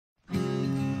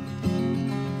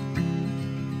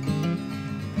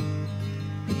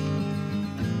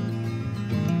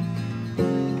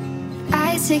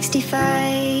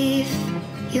365.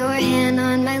 Your hand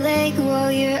on my leg while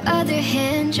your other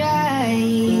hand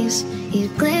drives.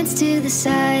 You'd glance to the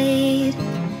side,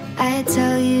 I'd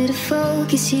tell you to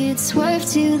focus, you'd swerve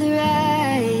to the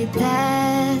right.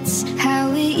 That's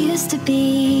how it used to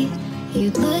be.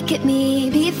 You'd look at me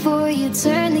before you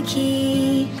turn the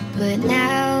key. But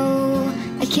now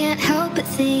I can't help but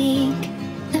think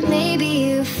that maybe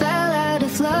you fell out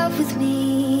of love with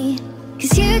me.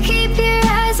 'Cause you keep your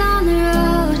eyes on the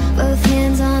road, both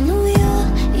hands on the wheel,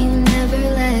 you never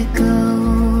let go.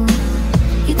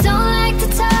 You don't like to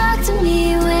talk to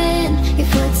me when your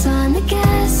foot's on the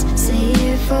gas, say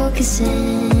you're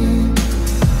focusing.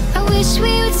 I wish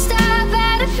we would stop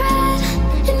at a red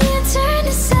and you turn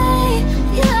to say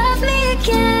you love me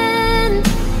again.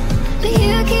 But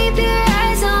you keep your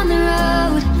eyes on the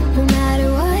road, no matter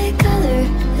what color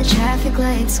the traffic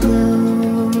lights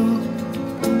glow.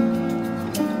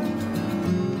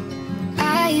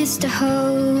 I used to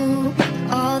hope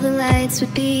all the lights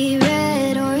would be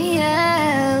red or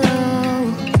yellow.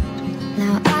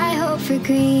 Now I hope for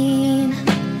green,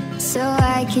 so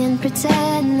I can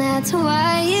pretend that's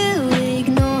why you